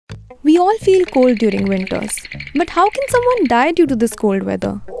We all feel cold during winters, but how can someone die due to this cold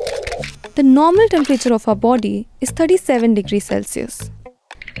weather? The normal temperature of our body is 37 degrees Celsius.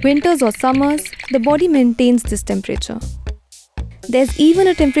 Winters or summers, the body maintains this temperature. There's even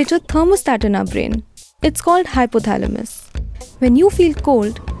a temperature thermostat in our brain. It's called hypothalamus. When you feel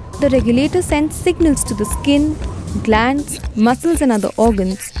cold, the regulator sends signals to the skin, glands, muscles and other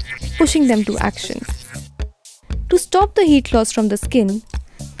organs, pushing them to action. To stop the heat loss from the skin,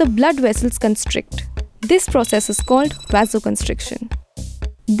 the blood vessels constrict. This process is called vasoconstriction.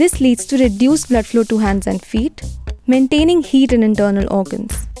 This leads to reduced blood flow to hands and feet, maintaining heat in internal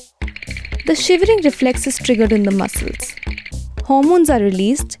organs. The shivering reflex is triggered in the muscles. Hormones are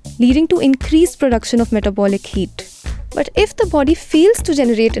released, leading to increased production of metabolic heat. But if the body fails to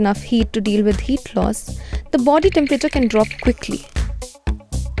generate enough heat to deal with heat loss, the body temperature can drop quickly.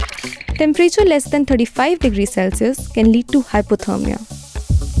 Temperature less than 35 degrees Celsius can lead to hypothermia.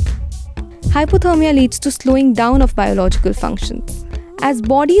 Hypothermia leads to slowing down of biological functions. As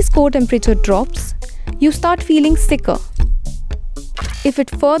body's core temperature drops, you start feeling sicker. If it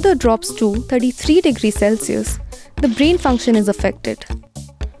further drops to 33 degrees Celsius, the brain function is affected.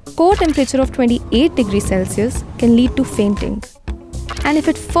 Core temperature of 28 degrees Celsius can lead to fainting. And if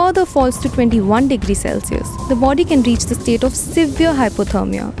it further falls to 21 degrees Celsius, the body can reach the state of severe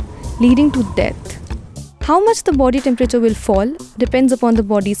hypothermia, leading to death. How much the body temperature will fall depends upon the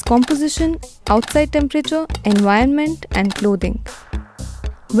body's composition, outside temperature, environment, and clothing.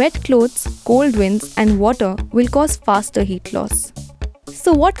 Wet clothes, cold winds, and water will cause faster heat loss.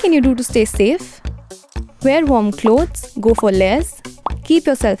 So what can you do to stay safe? Wear warm clothes, go for layers, keep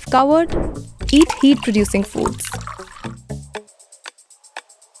yourself covered, eat heat-producing foods.